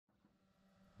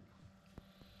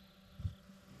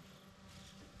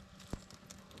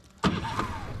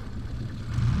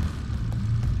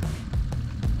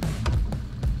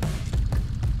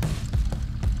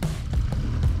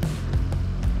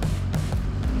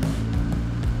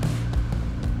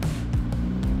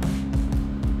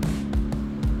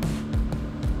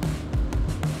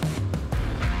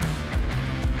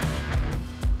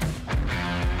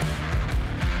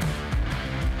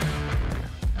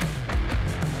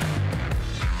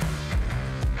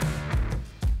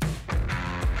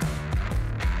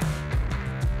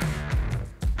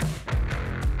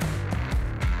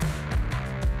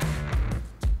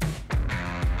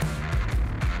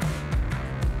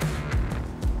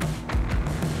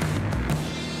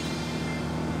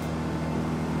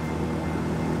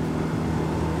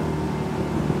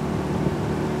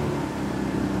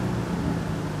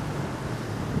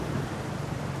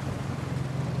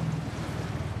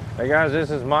Hey guys, this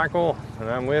is Michael and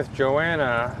I'm with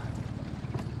JoAnna.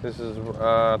 This is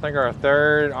I think our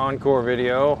third Encore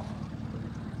video.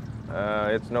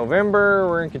 It's November,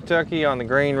 we're in Kentucky on the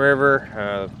Green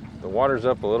River. The water's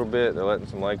up a little bit, they're letting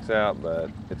some lakes out, but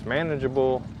it's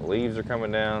manageable. The leaves are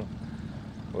coming down,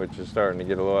 which is starting to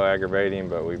get a little aggravating,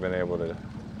 but we've been able to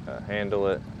handle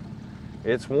it.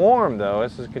 It's warm though,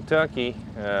 this is Kentucky.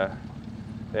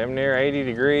 Damn near 80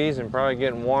 degrees and probably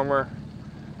getting warmer.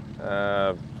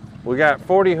 We got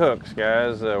 40 hooks,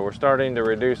 guys. We're starting to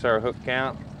reduce our hook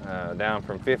count down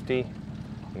from 50, and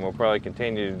we'll probably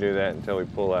continue to do that until we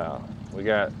pull out. We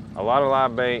got a lot of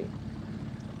live bait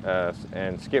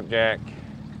and skipjack,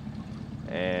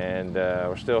 and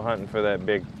we're still hunting for that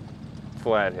big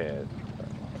flathead.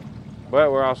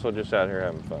 But we're also just out here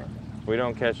having fun. If we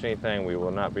don't catch anything, we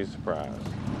will not be surprised.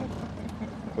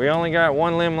 We only got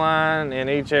one limb line in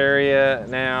each area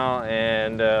now,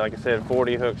 and like I said,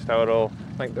 40 hooks total.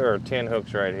 I think there are 10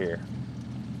 hooks right here.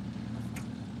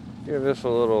 Give this a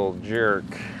little jerk.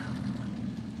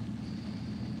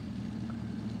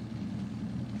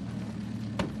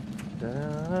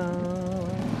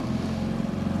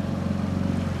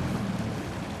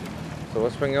 So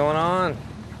what's been going on?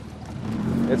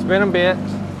 It's been a bit.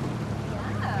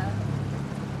 Yeah.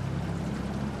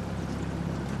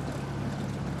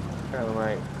 Kind of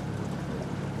like,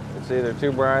 it's either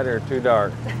too bright or too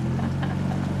dark.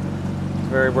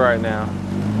 It's very bright now.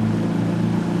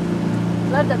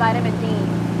 Love the vitamin D.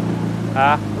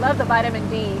 Huh? Love the vitamin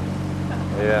D.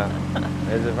 Yeah.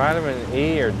 Is it vitamin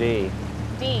E or D?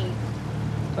 D. I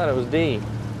thought it was D.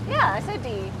 Yeah, I said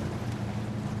D.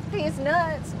 D is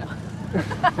nuts. No.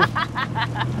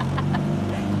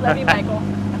 Love you, Michael.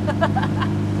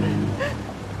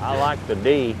 I like the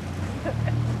D.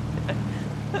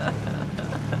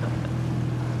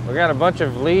 We got a bunch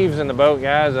of leaves in the boat,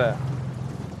 guys.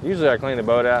 Usually I clean the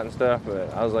boat out and stuff,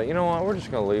 but I was like, you know what, we're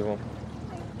just gonna leave them.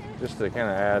 Just to kind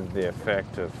of add the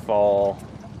effect of fall.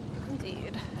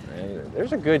 Indeed. And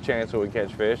there's a good chance that we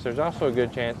catch fish. There's also a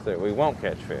good chance that we won't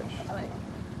catch fish.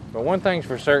 But one thing's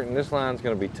for certain, this line's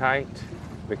gonna be tight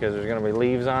because there's gonna be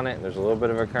leaves on it and there's a little bit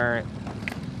of a current.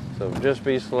 So just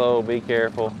be slow, be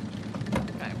careful.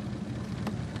 Okay.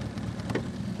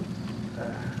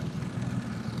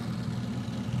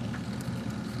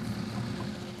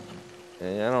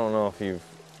 And I don't know if you've,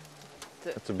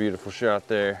 that's a beautiful shot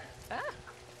there. Ah.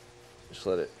 Just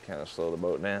let it kind of slow the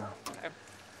boat down. Okay.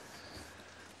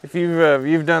 If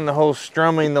you've done the whole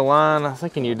strumming the line, I'm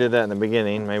thinking you did that in the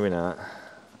beginning, maybe not.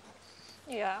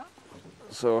 Yeah.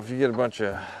 So if you get a bunch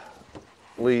of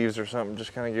leaves or something,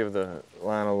 just kind of give the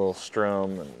line a little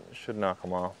strum and it should knock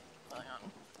them off.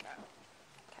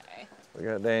 Okay. We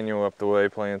got Daniel up the way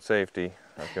playing safety.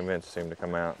 I convinced him to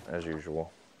come out as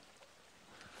usual.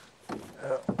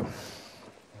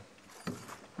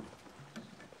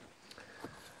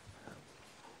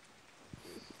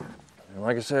 And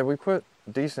like I said, we put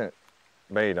decent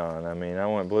bait on. I mean, I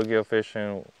went bluegill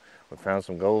fishing. We found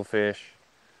some goldfish.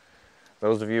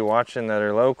 Those of you watching that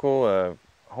are local,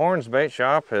 Horn's Bait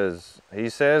Shop he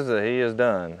says that he is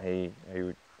done. He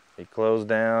closed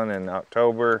down in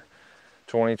October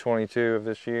 2022 of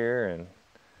this year and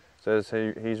says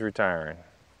he's retiring.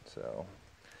 So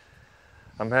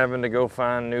I'm having to go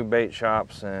find new bait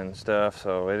shops and stuff,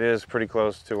 so it is pretty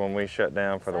close to when we shut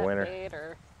down for the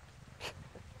winter.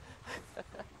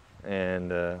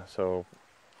 And so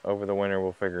over the winter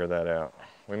we'll figure that out.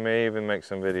 We may even make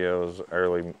some videos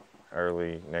early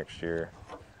next year.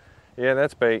 Yeah,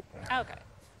 that's bait. Okay.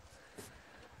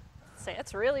 Say,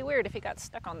 it's really weird if he got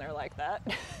stuck on there like that.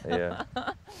 Yeah.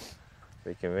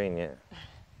 Be convenient.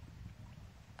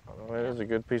 Although it is a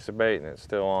good piece of bait and it's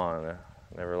still on. I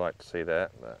never like to see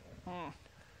that, but. Oh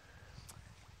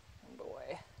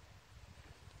boy.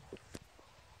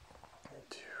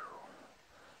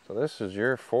 So this is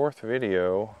your fourth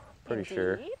video, pretty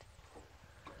sure. The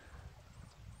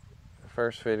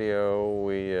first video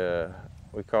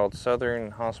we called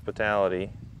Southern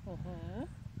Hospitality.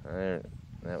 And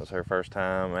that was her first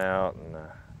time out, and I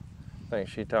think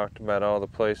she talked about all the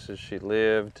places she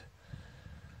lived,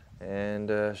 and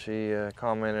she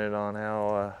commented on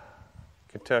how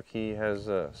Kentucky has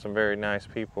some very nice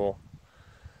people,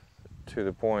 to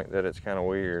the point that it's kind of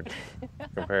weird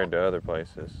compared to other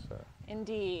places. So.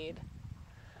 Indeed.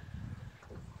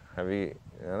 Have you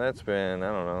know, that's been,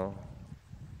 I don't know,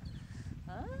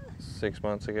 6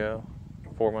 months ago,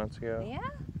 4 months ago? Yeah.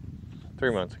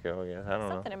 3 months ago, I guess. I don't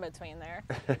know. Something in between there.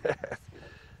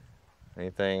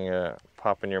 Anything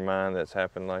pop in your mind that's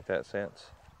happened like that since?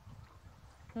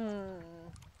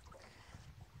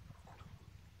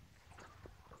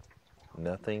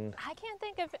 Nothing. I can't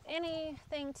think of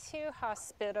anything too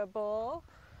hospitable.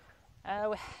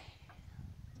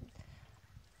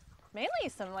 Mainly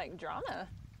some like drama.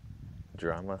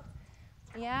 Drama.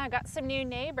 Yeah, I got some new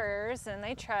neighbors and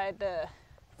they tried to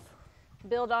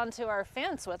build onto our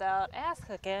fence without ass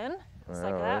hooking. It's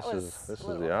like that this is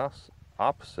the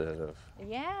opposite of.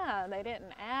 Yeah, they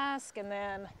didn't ask and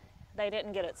then they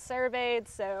didn't get it surveyed,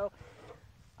 so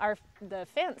the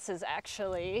fence is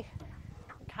actually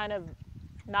kind of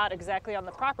not exactly on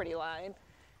the property line.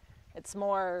 It's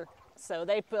more so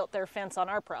they built their fence on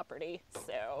our property,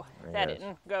 so that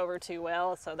didn't go over too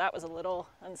well, so that was a little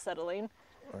unsettling.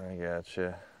 I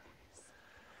gotcha.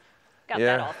 Got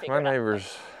that all figured out. My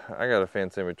neighbors, I got a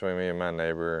fence in between me and my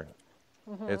neighbor.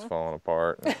 It's falling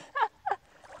apart.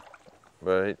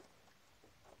 But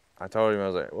I told him, I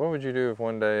was like, what would you do if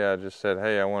one day I just said,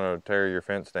 hey, I want to tear your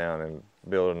fence down and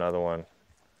build another one?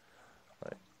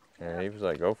 And he was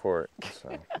like, go for it.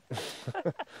 So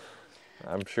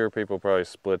I'm sure people probably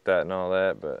split that and all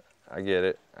that, but I get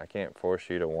it. I can't force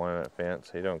you to want a fence.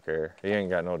 He don't care. He ain't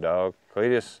got no dog.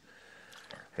 Cletus,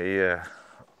 he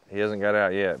hasn't got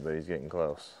out yet, but he's getting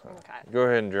close. So Okay. go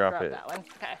ahead and drop it. That one.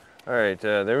 Okay. All right,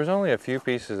 there was only a few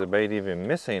pieces of bait even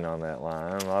missing on that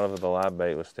line. A lot of the live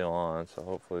bait was still on, so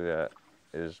hopefully that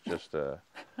is just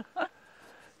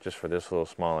just for this little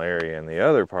small area. And the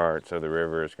other parts of the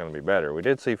river is going to be better. We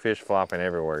did see fish flopping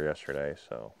everywhere yesterday,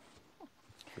 so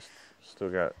still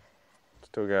got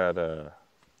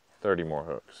 30 more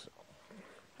hooks.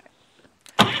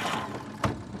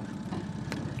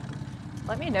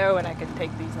 Let me know when I can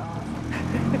take these off.